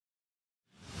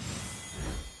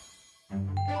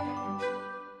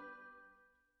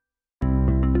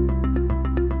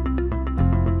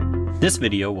This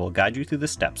video will guide you through the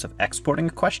steps of exporting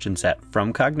a question set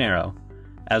from Cognero,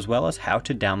 as well as how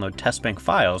to download test bank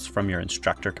files from your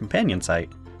instructor companion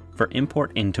site for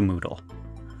import into Moodle.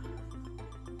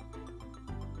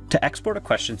 To export a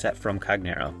question set from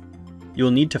Cognero, you will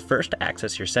need to first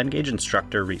access your Cengage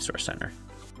Instructor Resource Center.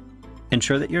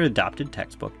 Ensure that your adopted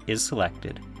textbook is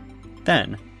selected.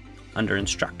 Then, under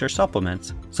Instructor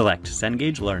Supplements, select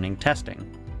Cengage Learning Testing,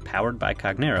 powered by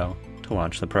Cognero, to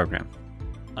launch the program.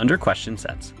 Under Question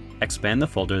Sets, expand the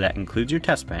folder that includes your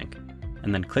test bank,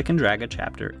 and then click and drag a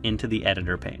chapter into the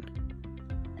editor pane.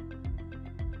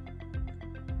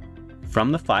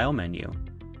 From the File menu,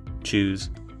 choose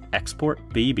Export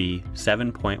BB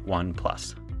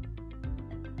 7.1+.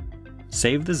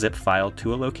 Save the zip file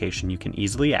to a location you can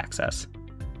easily access.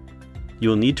 You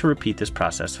will need to repeat this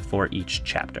process for each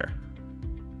chapter.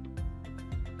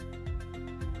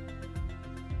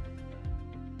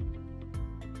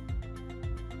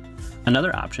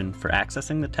 Another option for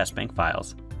accessing the test bank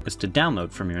files is to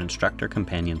download from your instructor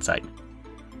companion site.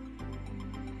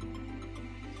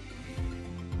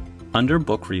 Under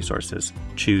Book Resources,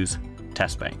 choose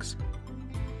Test Banks.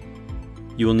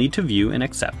 You will need to view and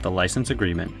accept the license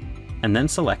agreement, and then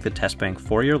select the test bank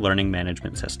for your learning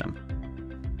management system.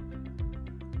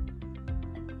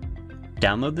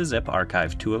 Download the zip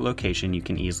archive to a location you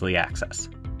can easily access.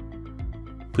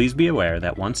 Please be aware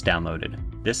that once downloaded,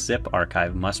 this zip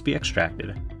archive must be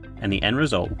extracted, and the end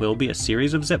result will be a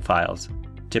series of zip files,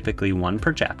 typically one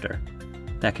per chapter,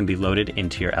 that can be loaded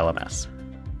into your LMS.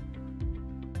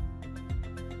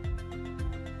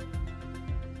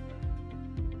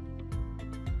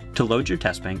 To load your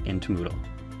test bank into Moodle,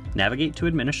 navigate to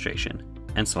Administration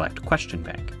and select Question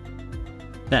Bank.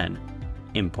 Then,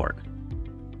 Import.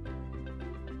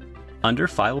 Under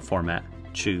File Format,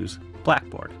 choose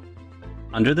Blackboard.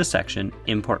 Under the section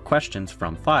Import Questions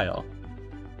from File,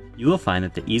 you will find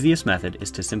that the easiest method is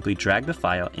to simply drag the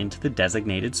file into the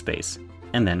designated space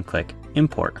and then click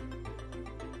Import.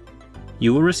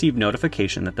 You will receive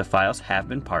notification that the files have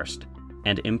been parsed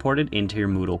and imported into your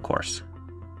Moodle course.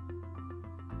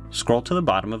 Scroll to the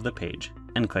bottom of the page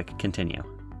and click Continue.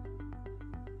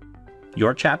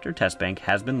 Your chapter test bank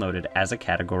has been loaded as a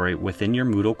category within your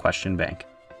Moodle question bank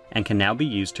and can now be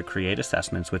used to create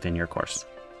assessments within your course.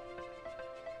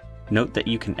 Note that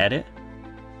you can edit,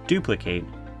 duplicate,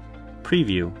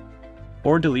 preview,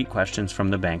 or delete questions from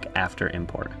the bank after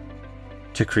import.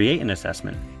 To create an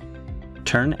assessment,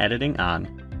 turn editing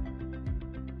on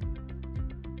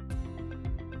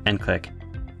and click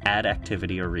Add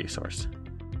Activity or Resource.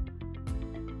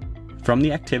 From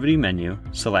the Activity menu,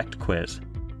 select Quiz,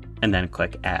 and then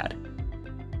click Add.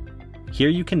 Here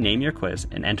you can name your quiz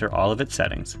and enter all of its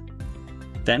settings.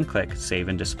 Then click Save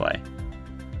and Display.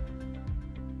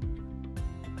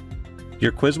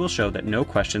 Your quiz will show that no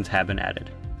questions have been added.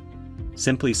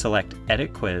 Simply select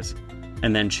Edit Quiz,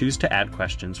 and then choose to add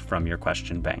questions from your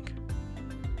question bank.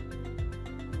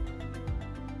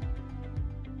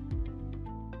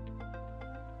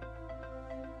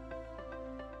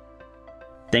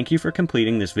 Thank you for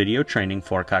completing this video training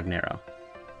for Cognero.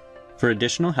 For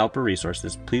additional help or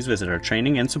resources, please visit our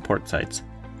training and support sites,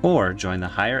 or join the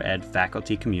higher ed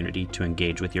faculty community to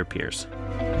engage with your peers.